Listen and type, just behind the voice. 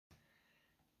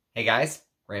Hey guys,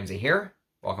 Ramsey here.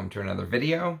 Welcome to another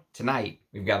video. Tonight,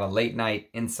 we've got a late night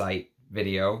insight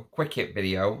video, quick hit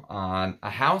video on a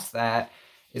house that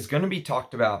is going to be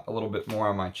talked about a little bit more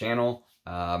on my channel.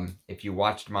 If you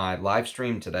watched my live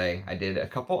stream today, I did a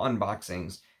couple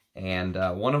unboxings, and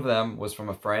one of them was from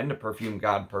a friend, a perfume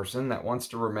god person that wants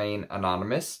to remain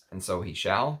anonymous, and so he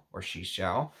shall, or she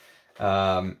shall.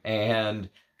 And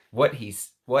what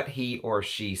he or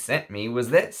she sent me was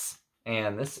this.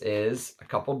 And this is a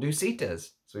couple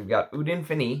Ducitas. So we've got Oud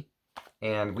Infini,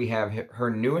 and we have her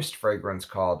newest fragrance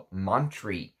called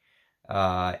Montri.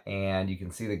 And you can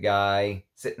see the guy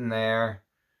sitting there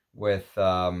with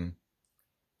the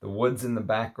woods in the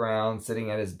background, sitting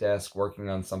at his desk, working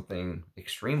on something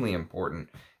extremely important.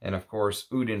 And of course,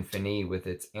 Oud Infini with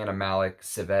its animalic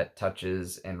civet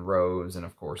touches and rose, and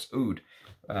of course, oud.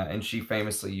 And she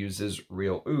famously uses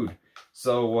real oud.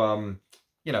 So,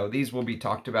 you know, these will be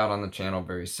talked about on the channel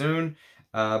very soon.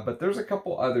 But there's a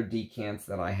couple other decants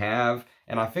that I have.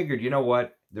 And I figured, you know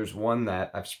what? There's one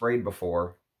that I've sprayed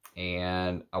before.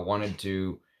 And I wanted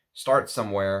to start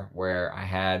somewhere where I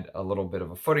had a little bit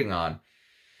of a footing on.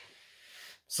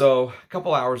 So a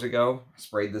couple hours ago, I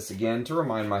sprayed this again to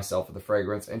remind myself of the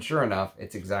fragrance. And sure enough,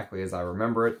 it's exactly as I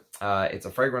remember it. It's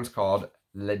a fragrance called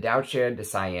Douceur de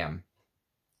Siam.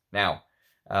 Now,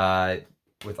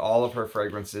 with all of her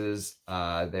fragrances,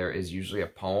 there is usually a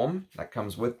poem that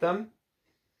comes with them.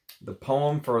 The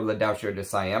poem for Douceur de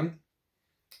Siam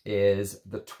is,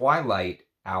 "The twilight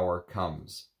hour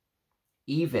comes.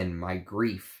 Even my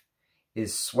grief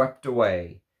is swept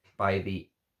away by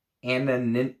the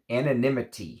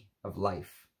anonymity of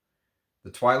life.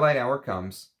 The twilight hour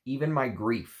comes. Even my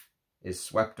grief is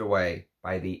swept away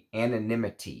by the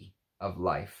anonymity of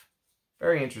life."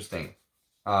 Very interesting.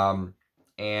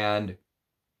 And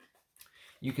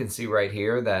you can see right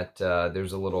here that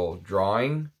there's a little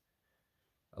drawing,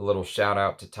 a little shout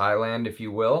out to Thailand, if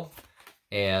you will.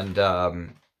 And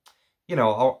you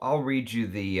know, I'll read you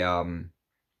the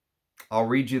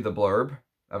blurb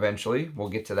eventually. We'll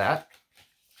get to that.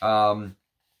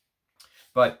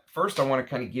 But first, I want to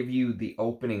kind of give you the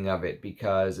opening of it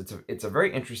because it's a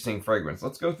very interesting fragrance.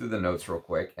 Let's go through the notes real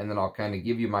quick, and then I'll kind of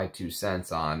give you my 2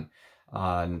 cents on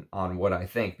what I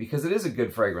think, because it is a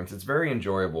good fragrance. It's very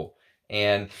enjoyable.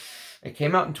 And it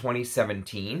came out in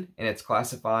 2017, and it's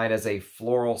classified as a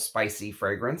floral spicy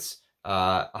fragrance.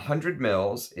 100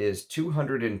 mils is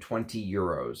 220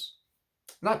 euros.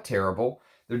 Not terrible.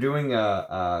 They're doing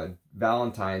a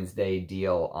Valentine's Day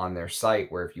deal on their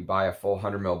site where if you buy a full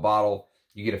 100 ml bottle,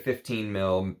 you get a 15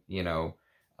 ml, you know,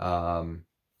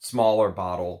 smaller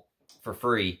bottle for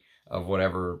free of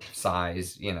whatever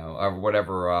size, you know, or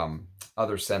whatever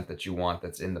other scent that you want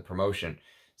that's in the promotion.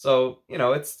 So, you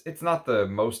know, it's not the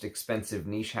most expensive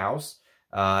niche house.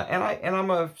 And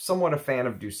I'm somewhat a fan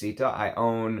of Dusita. I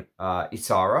own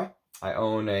Isara. I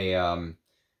own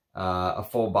a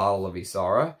full bottle of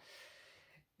Isara.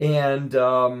 And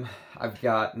I've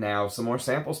got now some more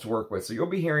samples to work with. So you'll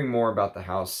be hearing more about the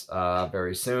house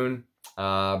very soon.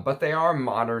 But they are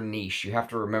modern niche. You have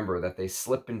to remember that they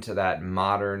slip into that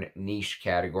modern niche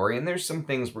category. And there's some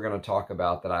things we're going to talk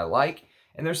about that I like.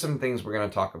 And there's some things we're going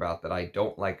to talk about that I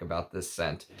don't like about this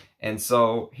scent. And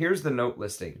so here's the note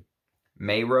listing.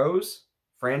 May rose,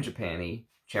 frangipani,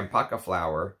 champaka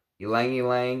flower, ylang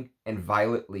ylang, and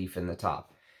violet leaf in the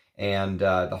top. And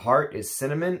the heart is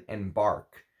cinnamon and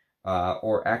bark.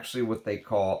 Or actually what they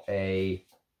call a...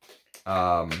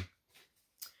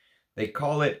 they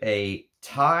call it a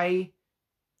Thai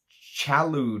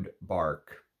chalud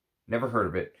bark. Never heard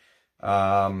of it.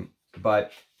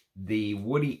 But the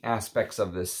woody aspects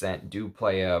of this scent do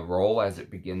play a role as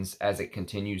it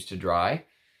continues to dry.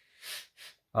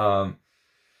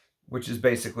 Which is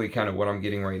basically kind of what I'm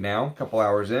getting right now, a couple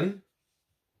hours in.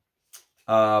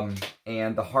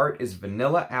 And the heart is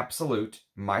vanilla absolute,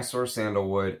 Mysore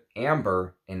sandalwood,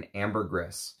 amber, and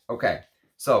ambergris. Okay,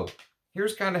 so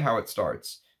here's kind of how it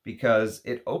starts, because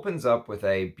it opens up with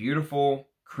a beautiful,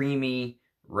 creamy,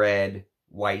 red,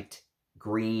 white,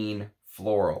 green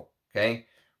floral, okay?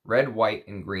 Red, white,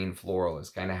 and green floral is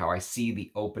kind of how I see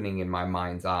the opening in my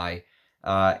mind's eye.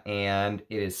 And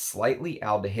it is slightly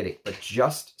aldehydic, but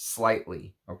just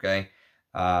slightly, okay?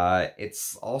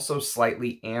 It's also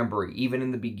slightly ambery. Even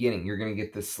in the beginning, you're going to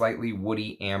get this slightly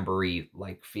woody,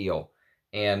 ambery-like feel.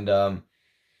 And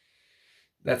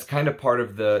that's kind of part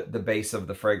of the base of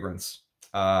the fragrance.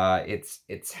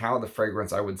 It's how the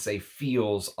fragrance, I would say,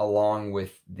 feels along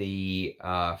with the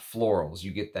florals. You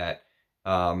get that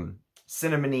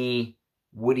cinnamony,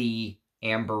 woody,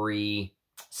 ambery,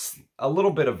 a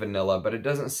little bit of vanilla, but it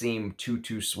doesn't seem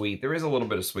too sweet. There is a little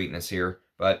bit of sweetness here,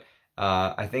 but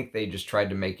I think they just tried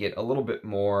to make it a little bit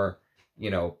more,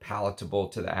 palatable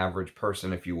to the average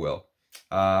person, if you will.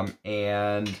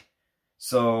 And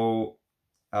so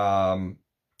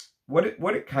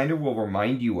what it kind of will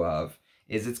remind you of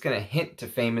is it's going to hint to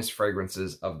famous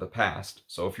fragrances of the past.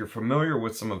 So if you're familiar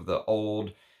with some of the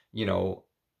old,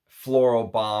 floral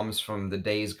bombs from the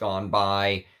days gone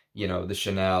by, the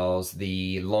Chanels,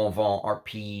 the Lanvin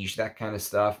Arpege, that kind of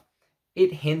stuff,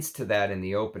 it hints to that in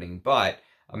the opening. But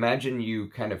imagine you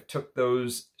kind of took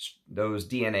those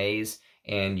DNAs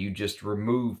and you just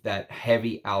removed that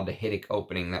heavy aldehydic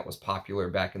opening that was popular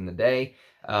back in the day.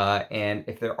 And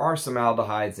if there are some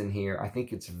aldehydes in here, I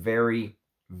think it's very,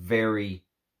 very,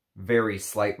 very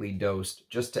slightly dosed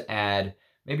just to add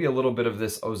maybe a little bit of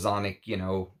this ozonic,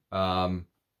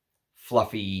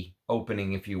 fluffy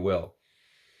opening, if you will,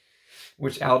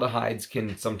 which aldehydes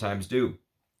can sometimes do.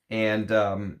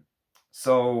 And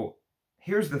so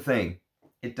here's the thing.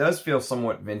 It does feel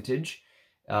somewhat vintage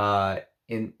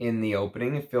in the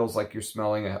opening. It feels like you're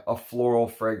smelling a floral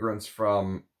fragrance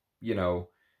from,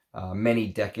 many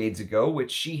decades ago,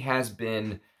 which she has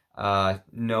been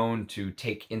known to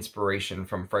take inspiration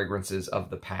from fragrances of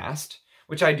the past,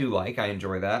 which I do like. I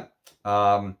enjoy that.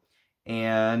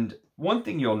 And one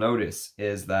thing you'll notice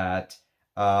is that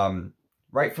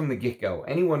right from the get-go,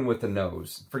 anyone with a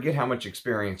nose, forget how much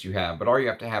experience you have, but all you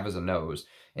have to have is a nose,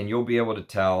 and you'll be able to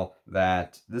tell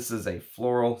that this is a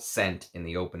floral scent in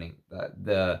the opening.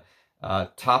 The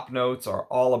top notes are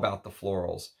all about the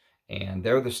florals, and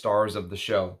they're the stars of the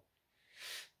show.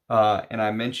 And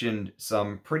I mentioned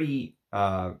some pretty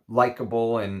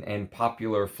likable and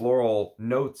popular floral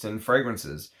notes and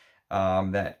fragrances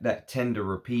that tend to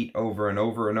repeat over and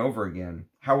over and over again.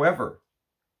 However,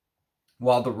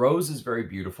 while the rose is very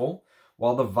beautiful,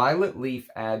 while the violet leaf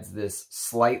adds this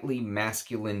slightly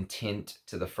masculine tint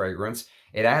to the fragrance,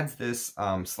 it adds this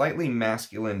slightly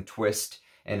masculine twist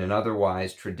and an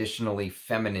otherwise traditionally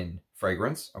feminine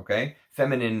fragrance, okay?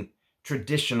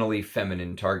 Traditionally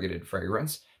feminine targeted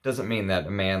fragrance. Doesn't mean that a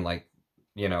man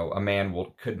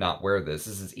could not wear this.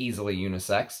 This is easily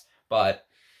unisex, but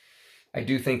I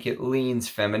do think it leans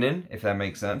feminine, if that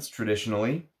makes sense,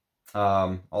 traditionally.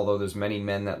 Although there's many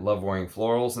men that love wearing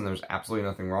florals, and there's absolutely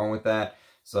nothing wrong with that.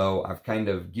 So I've kind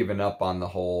of given up on the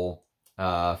whole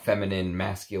feminine,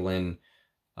 masculine,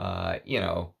 how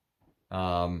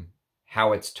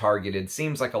it's targeted.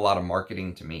 Seems like a lot of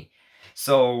marketing to me.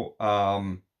 So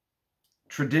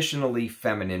traditionally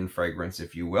feminine fragrance,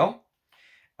 if you will.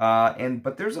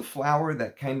 But there's a flower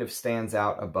that kind of stands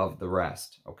out above the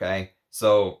rest, okay?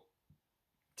 So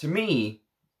to me,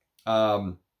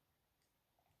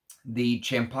 the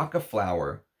champaka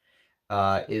flower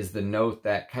is the note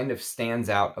that kind of stands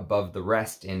out above the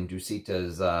rest in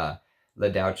Dusita's La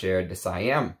Douceur de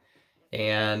Siam.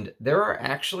 And there are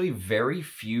actually very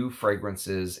few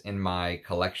fragrances in my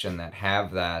collection that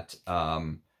have that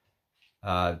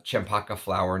champaka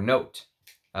flower note.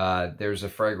 There's a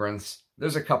fragrance,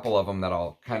 there's a couple of them that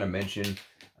I'll kind of mention,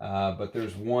 but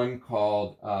there's one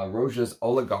called Roja's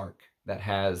Oligarch that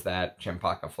has that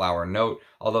champaka flower note,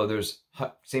 although there's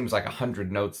seems like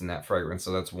 100 notes in that fragrance,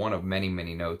 so that's one of many,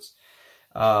 many notes.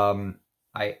 I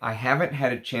haven't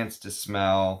had a chance to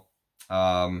smell,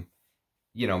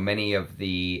 many of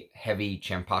the heavy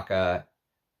champaka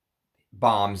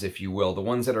bombs, if you will, the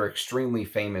ones that are extremely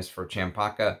famous for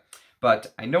champaka,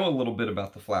 but I know a little bit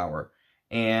about the flower.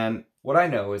 And what I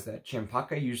know is that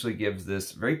champaka usually gives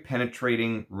this very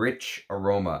penetrating, rich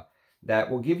aroma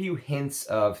that will give you hints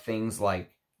of things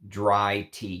like dry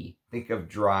tea. Think of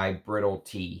dry, brittle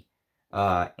tea.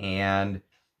 And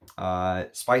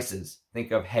spices.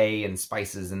 Think of hay and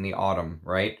spices in the autumn,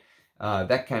 right?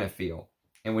 That kind of feel.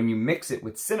 And when you mix it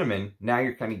with cinnamon, now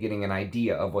you're kind of getting an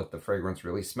idea of what the fragrance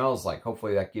really smells like.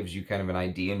 Hopefully that gives you kind of an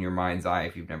idea in your mind's eye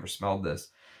if you've never smelled this.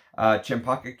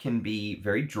 Champaka can be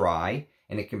very dry,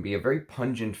 and it can be a very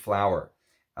pungent flower.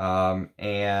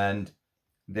 And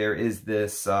there is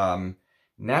this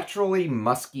naturally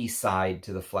musky side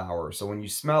to the flower. So when you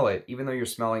smell it, even though you're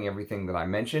smelling everything that I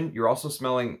mentioned, you're also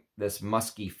smelling this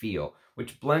musky feel,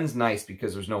 which blends nice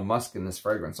because there's no musk in this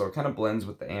fragrance. So it kind of blends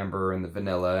with the amber and the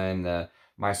vanilla and the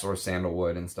Mysore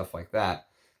sandalwood and stuff like that.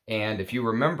 And if you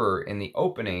remember in the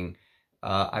opening,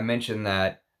 I mentioned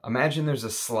that, imagine there's a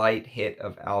slight hit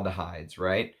of aldehydes,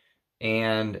 right?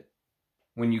 And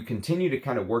when you continue to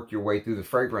kind of work your way through the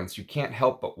fragrance, you can't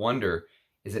help but wonder,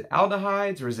 is it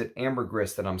aldehydes or is it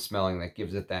ambergris that I'm smelling that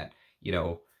gives it that,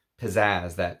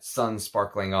 pizzazz, that sun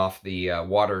sparkling off the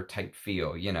water type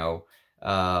feel,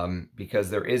 because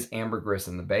there is ambergris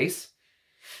in the base.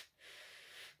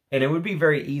 And it would be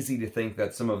very easy to think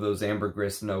that some of those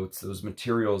ambergris notes, those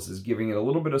materials, is giving it a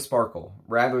little bit of sparkle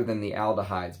rather than the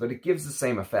aldehydes. But it gives the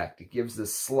same effect. It gives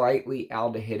this slightly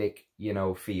aldehydic, you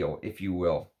know, feel, if you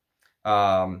will.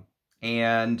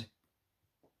 And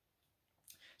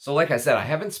so like I said, I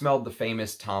haven't smelled the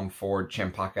famous Tom Ford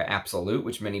Champaka Absolute,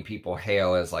 which many people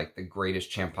hail as like the greatest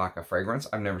Champaka fragrance.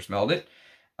 I've never smelled it.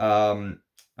 I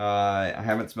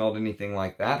haven't smelled anything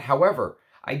like that. However,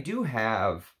 I do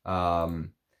have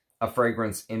a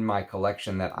fragrance in my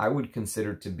collection that I would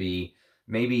consider to be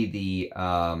maybe the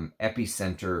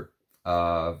epicenter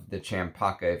of the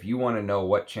Champaka. If you want to know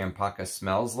what Champaka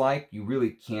smells like, you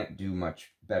really can't do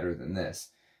much better than this.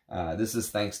 This is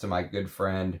thanks to my good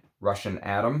friend, Russian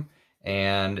Adam,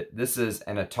 and this is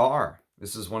an attar.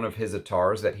 This is one of his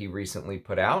attars that he recently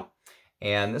put out,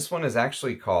 and this one is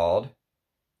actually called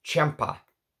Champa.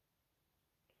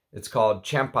 It's called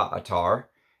Champa attar,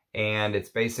 and it's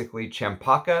basically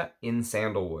Champaka in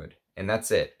sandalwood, and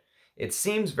that's it. It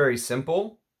seems very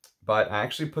simple, but I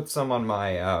actually put some on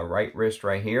my right wrist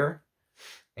right here,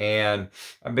 and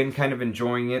I've been kind of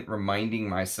enjoying it, reminding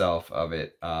myself of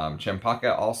it.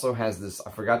 Champaka also has this, I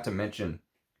forgot to mention,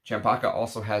 Champaka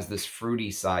also has this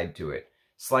fruity side to it.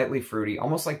 Slightly fruity,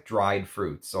 almost like dried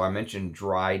fruits. So I mentioned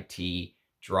dried tea,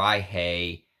 dry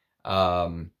hay,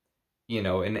 you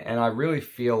know, and I really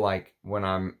feel like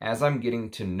when as I'm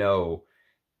getting to know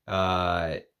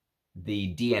the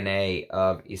DNA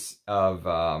of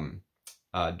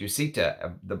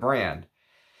Dusita, the brand,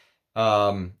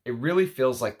 it really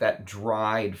feels like that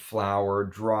dried flower,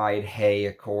 dried hay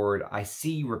accord I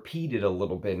see repeated a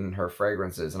little bit in her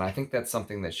fragrances, and I think that's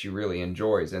something that she really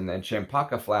enjoys. And then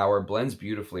Champaka flower blends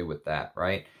beautifully with that,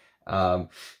 right?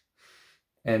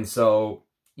 And so,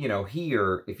 you know,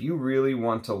 here, if you really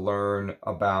want to learn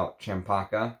about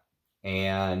Champaka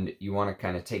and you want to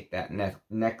kind of take that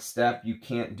next step, you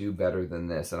can't do better than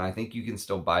this. And I think you can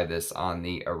still buy this on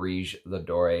the Arige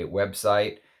L'Adore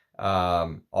website.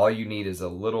 All you need is a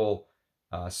little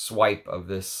swipe of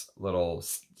this little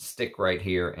stick right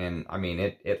here, and I mean,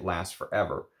 it lasts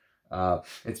forever.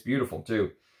 It's beautiful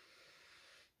too.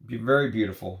 Very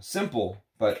beautiful. Simple,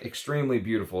 but extremely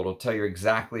beautiful. It'll tell you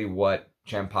exactly what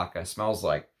Champaka smells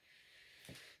like.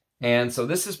 And so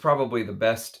this is probably the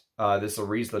best, this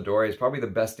Arige L'Adore is probably the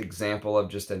best example of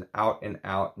just an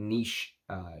out-and-out niche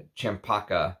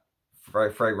Champaka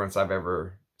fragrance I've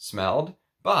ever smelled.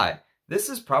 But this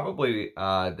is probably,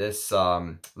 La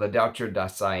Douceur de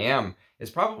Siam is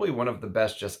probably one of the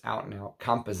best just out-and-out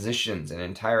compositions, an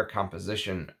entire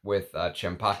composition with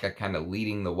Champaka kind of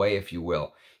leading the way, if you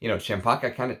will. You know,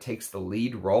 Champaka kind of takes the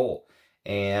lead role,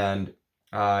 and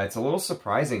it's a little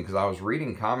surprising because I was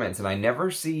reading comments and I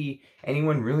never see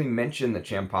anyone really mention the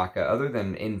Champaka other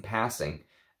than in passing.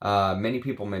 Many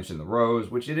people mention the rose,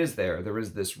 which it is there. There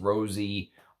is this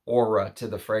rosy aura to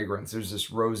the fragrance. There's this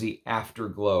rosy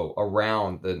afterglow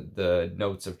around the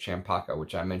notes of Champaka,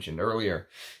 which I mentioned earlier.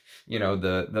 You know,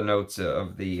 the notes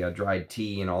of the dried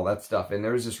tea and all that stuff. And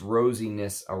there's this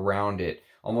rosiness around it,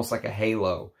 almost like a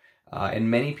halo.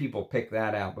 And many people pick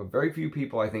that out, but very few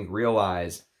people, I think,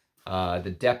 realize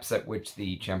the depths at which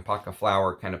the Champaka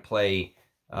flower kind of play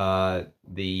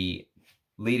the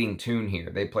leading tune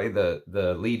here. They play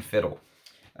the lead fiddle.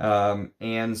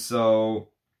 And so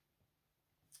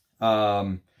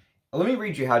let me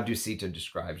read you how Dusita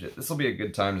describes it. This will be a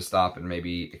good time to stop and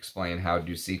maybe explain how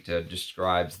Dusita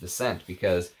describes the scent,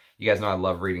 because you guys know I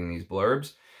love reading these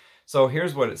blurbs. So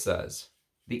here's what it says.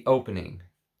 The opening.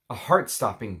 A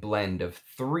heart-stopping blend of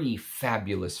 3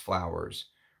 fabulous flowers.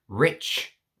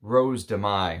 Rich Rose de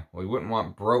Mai. We wouldn't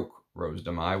want broke Rose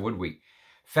de Mai, would we?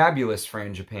 Fabulous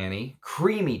Frangipani.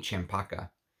 Creamy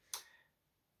Champaka.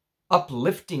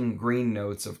 Uplifting green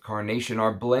notes of carnation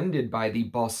are blended by the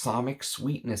balsamic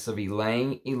sweetness of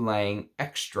ylang ylang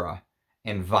extra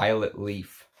and violet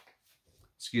leaf.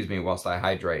 Excuse me whilst I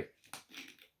hydrate.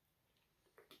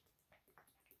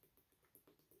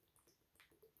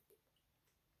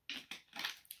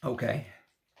 Okay.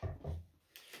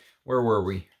 Where were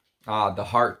we? The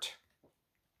heart.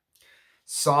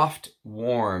 Soft,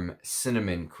 warm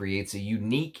cinnamon creates a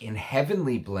unique and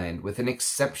heavenly blend with an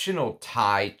exceptional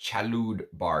Thai chalud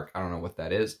bark. I don't know what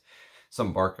that is.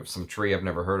 Some bark of some tree I've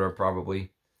never heard of,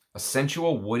 probably. A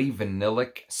sensual, woody,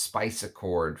 vanillic spice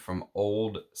accord from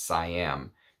Old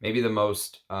Siam. Maybe the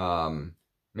most,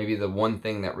 maybe the one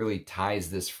thing that really ties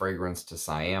this fragrance to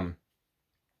Siam.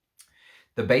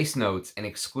 The base notes, an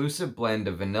exclusive blend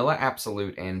of vanilla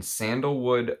absolute and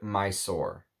sandalwood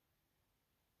Mysore.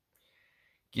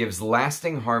 gives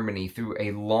lasting harmony through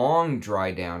a long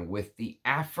dry down with the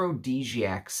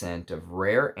aphrodisiac scent of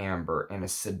rare amber and a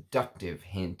seductive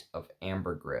hint of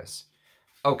ambergris.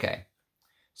 Okay,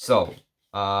 so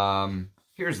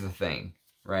here's the thing,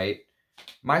 right?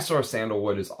 Mysore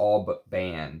sandalwood is all but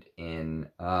banned in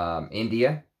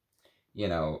India. You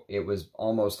know, it was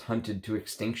almost hunted to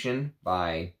extinction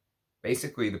by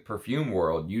basically the perfume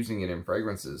world using it in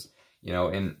fragrances, you know,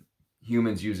 and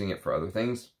humans using it for other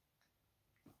things.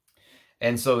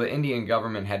 And so the Indian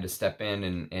government had to step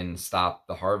in and stop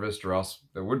the harvest, or else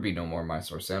there would be no more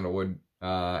Mysore sandalwood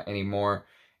anymore.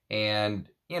 And,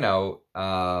 you know,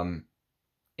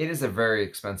 it is a very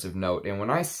expensive note. And when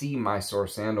I see Mysore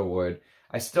sandalwood,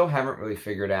 I still haven't really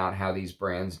figured out how these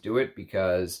brands do it,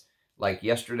 because like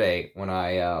yesterday when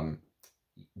I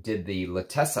did the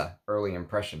Latessa early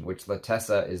impression, which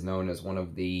Latessa is known as one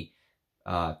of the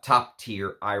top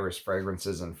tier iris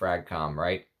fragrances in Fragcom,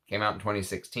 right? Came out in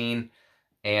 2016,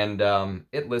 and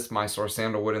it lists Mysore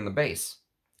sandalwood in the base.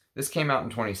 This came out in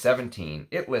 2017.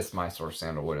 It lists Mysore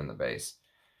sandalwood in the base.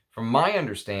 From my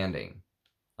understanding,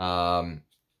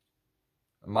 Mysore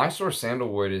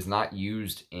sandalwood is not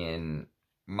used in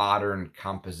modern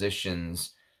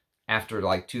compositions after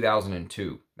like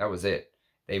 2002. That was it.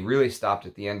 They really stopped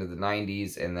at the end of the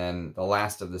 90s, and then the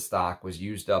last of the stock was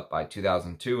used up by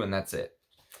 2002, and that's it.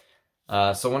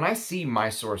 So when I see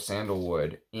Mysore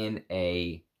sandalwood in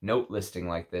a note listing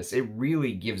like this, it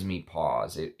really gives me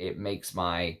pause. It makes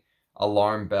my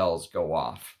alarm bells go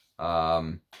off.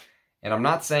 And I'm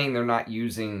not saying they're not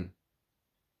using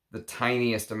the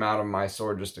tiniest amount of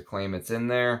Mysore just to claim it's in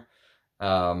there.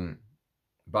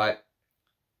 But,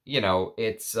 you know,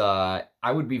 it's, I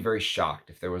would be very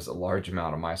shocked if there was a large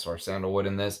amount of Mysore sandalwood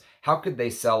in this. How could they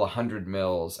sell 100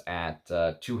 mils at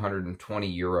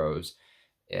 220 euros?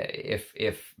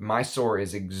 If Mysore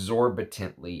is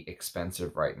exorbitantly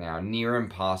expensive right now, near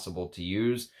impossible to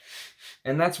use.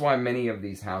 And that's why many of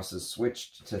these houses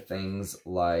switched to things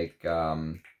like,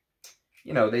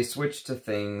 you know, they switched to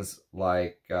things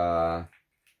like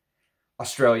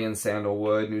Australian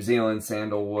sandalwood, New Zealand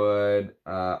sandalwood,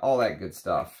 all that good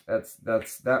stuff. That's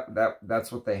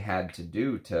what they had to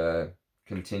do to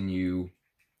continue.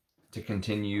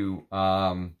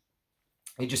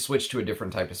 They just switched to a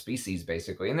different type of species,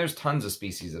 basically. And there's tons of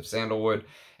species of sandalwood.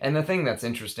 And the thing that's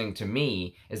interesting to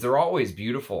me is they're always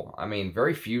beautiful. I mean,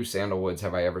 very few sandalwoods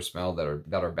have I ever smelled that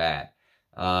are bad.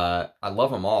 I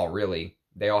love them all, really.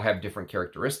 They all have different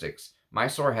characteristics.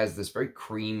 Mysore has this very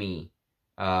creamy,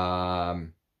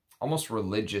 almost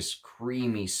religious,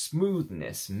 creamy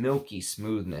smoothness, milky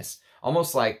smoothness.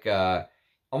 Almost like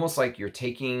you're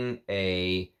taking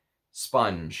a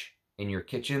sponge in your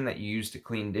kitchen that you use to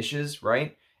clean dishes,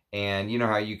 right? And you know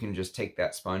how you can just take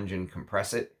that sponge and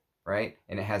compress it, right?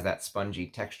 And it has that spongy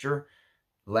texture.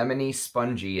 Lemony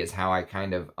spongy is how I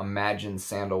kind of imagine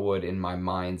sandalwood in my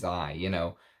mind's eye. You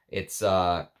know, it's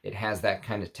it has that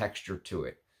kind of texture to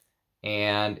it.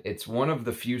 And it's one of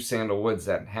the few sandalwoods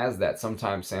that has that.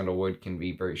 Sometimes sandalwood can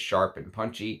be very sharp and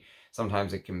punchy.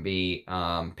 Sometimes it can be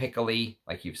pickly,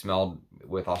 like you've smelled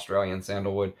with Australian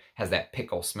sandalwood. Has that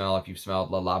pickle smell if you've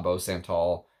smelled Le Labo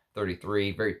Santal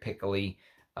 33, very pickly.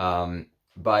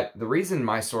 But the reason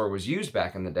Mysore was used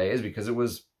back in the day is because it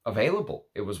was available.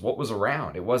 It was what was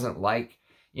around. It wasn't like,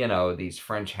 you know, these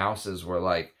French houses were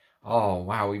like, oh,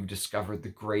 wow, we've discovered the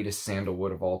greatest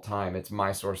sandalwood of all time. It's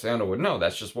Mysore sandalwood. No,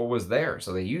 that's just what was there,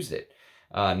 so they used it.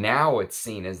 Now it's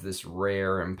seen as this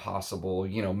rare, impossible,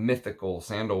 you know, mythical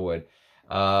sandalwood.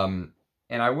 And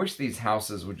I wish these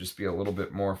houses would just be a little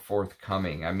bit more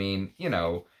forthcoming. I mean, you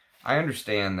know, I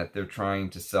understand that they're trying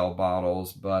to sell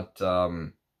bottles, but,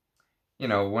 you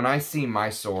know, when I see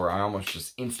Mysore, I almost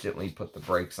just instantly put the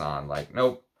brakes on. Like,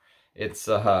 nope. It's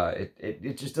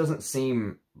it just doesn't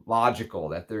seem logical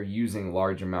that they're using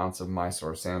large amounts of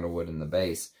Mysore sandalwood in the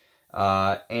base.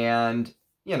 And,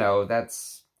 you know,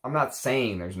 I'm not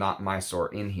saying there's not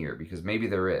Mysore in here, because maybe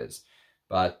there is.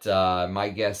 But my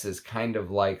guess is kind of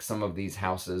like some of these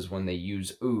houses when they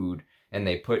use oud, and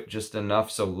they put just enough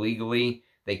so legally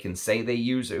they can say they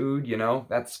use oud, you know?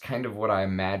 That's kind of what I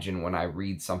imagine when I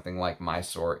read something like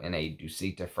Mysore in a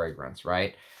Dusita fragrance,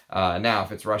 right? Now,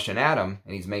 if it's Russian Adam,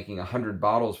 and he's making 100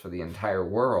 bottles for the entire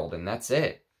world, and that's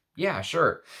it, yeah,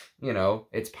 sure. You know,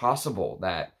 it's possible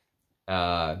that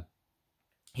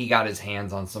he got his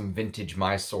hands on some vintage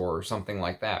Mysore or something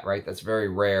like that, right? That's very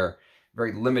rare,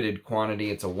 very limited quantity.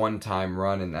 It's a one-time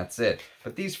run, and that's it.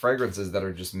 But these fragrances that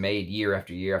are just made year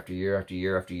after year after year after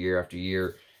year after year after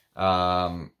year,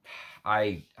 I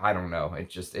don't know. It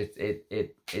just,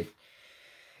 it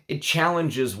it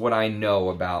challenges what I know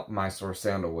about Mysore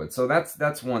sandalwood. So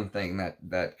that's one thing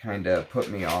that kind of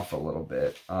put me off a little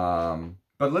bit.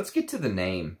 But let's get to the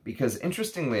name, because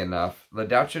interestingly enough, La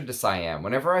Douceur de Siam,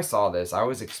 whenever I saw this, I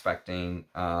was expecting,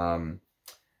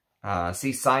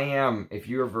 see, Siam, if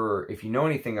you know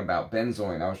anything about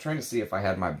benzoin, I was trying to see if I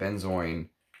had my benzoin.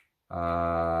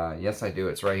 Yes, I do.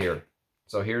 It's right here.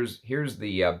 So here's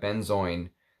the benzoin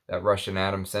that Russian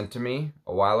Adam sent to me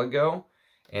a while ago.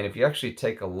 And if you actually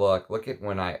take a look at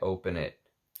when I open it.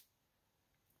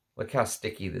 Look how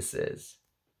sticky this is.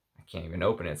 I can't even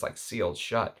open it. It's like sealed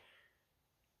shut.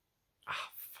 Ah,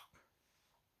 fuck.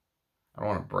 I don't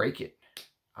want to break it.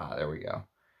 Ah, there we go.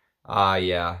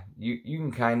 Yeah. You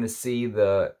can kind of see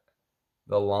the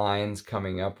lines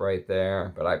coming up right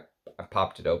there, but I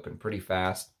popped it open pretty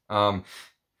fast. But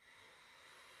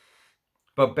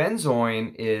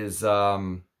benzoin is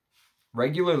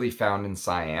regularly found in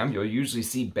Siam. You'll usually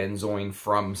see benzoin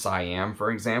from Siam, for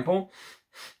example.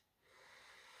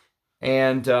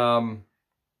 And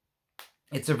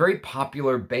it's a very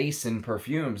popular base in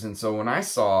perfumes. And so when I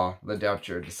saw La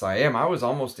Douceur de Siam, I was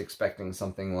almost expecting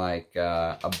something like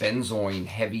a benzoin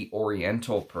heavy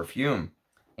oriental perfume.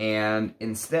 And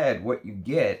instead, what you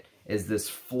get is this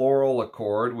floral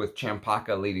accord with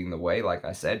Champaka leading the way. Like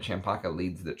I said, Champaka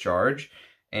leads the charge.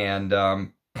 And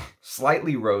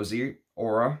slightly rosy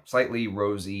aura, slightly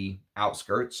rosy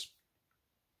outskirts,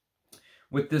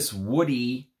 with this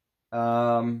woody,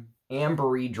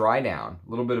 ambery dry down, a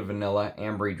little bit of vanilla,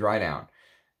 ambery dry down.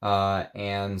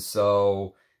 And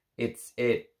so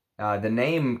the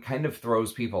name kind of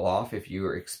throws people off if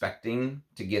you're expecting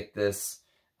to get this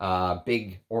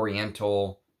big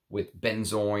oriental with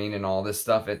benzoin and all this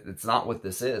stuff. It's not what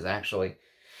this is, actually.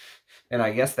 And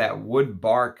I guess that wood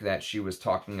bark that she was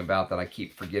talking about, that I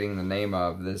keep forgetting the name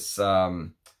of, this,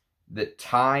 the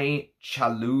Thai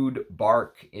chalud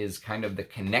bark is kind of the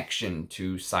connection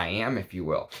to Siam, if you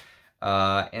will.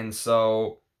 And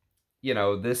so, you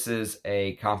know, this is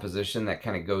a composition that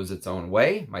kind of goes its own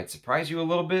way. Might surprise you a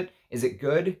little bit. Is it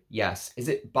good? Yes. Is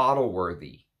it bottle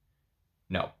worthy?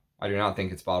 No, I do not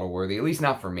think it's bottle worthy, at least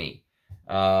not for me.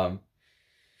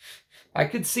 I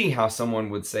could see how someone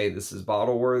would say this is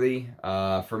bottle worthy.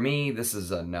 For me, this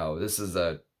is a no. This is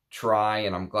a try,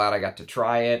 and I'm glad I got to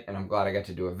try it, and I'm glad I got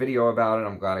to do a video about it.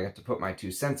 I'm glad I got to put my 2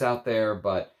 cents out there,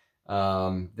 but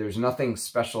there's nothing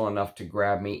special enough to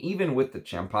grab me. Even with the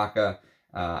Champaka,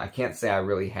 I can't say I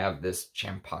really have this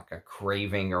Champaka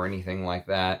craving or anything like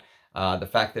that. The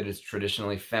fact that it's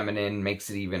traditionally feminine makes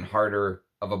it even harder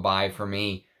of a buy for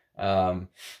me.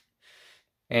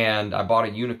 And I bought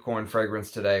a unicorn fragrance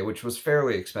today, which was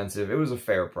fairly expensive. It was a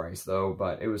fair price, though,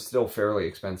 but it was still fairly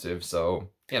expensive. So,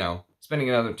 you know, spending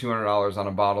another $200 on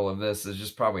a bottle of this is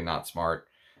just probably not smart.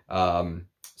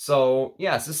 So,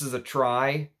 yes, this is a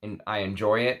try, and I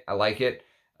enjoy it. I like it.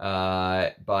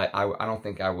 But I don't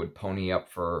think I would pony up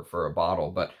for a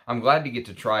bottle. But I'm glad to get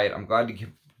to try it. I'm glad to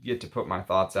get to put my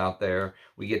thoughts out there.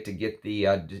 We get to get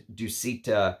the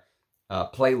Dusita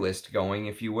playlist going,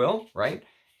 if you will, right?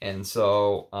 And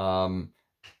so,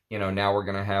 you know, now we're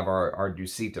going to have our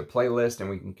Dusita playlist, and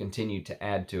we can continue to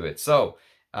add to it. So,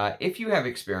 if you have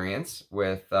experience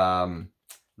with La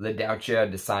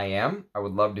Douceur de Siam, I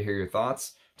would love to hear your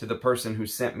thoughts. To the person who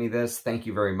sent me this, thank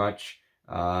you very much.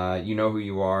 You know who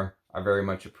you are. I very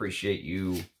much appreciate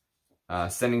you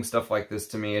sending stuff like this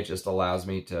to me. It just allows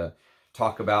me to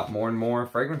talk about more and more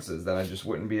fragrances that I just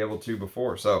wouldn't be able to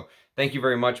before. So, thank you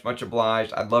very much. Much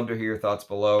obliged. I'd love to hear your thoughts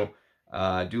below.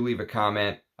 Do leave a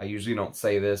comment. I usually don't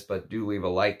say this, but do leave a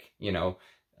like. You know,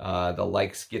 the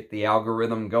likes get the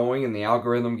algorithm going, and the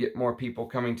algorithm get more people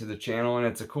coming to the channel, and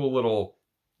it's a cool little,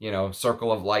 you know,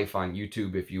 circle of life on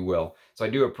YouTube, if you will. So I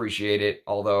do appreciate it,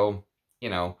 although, you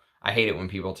know, I hate it when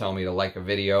people tell me to like a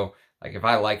video. Like, if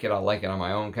I like it, I'll like it on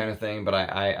my own kind of thing, but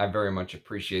I very much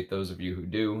appreciate those of you who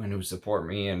do and who support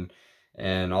me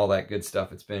and all that good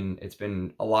stuff. It's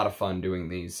been a lot of fun doing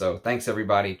these. So thanks,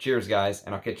 everybody. Cheers, guys,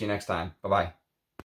 and I'll catch you next time. Bye-bye.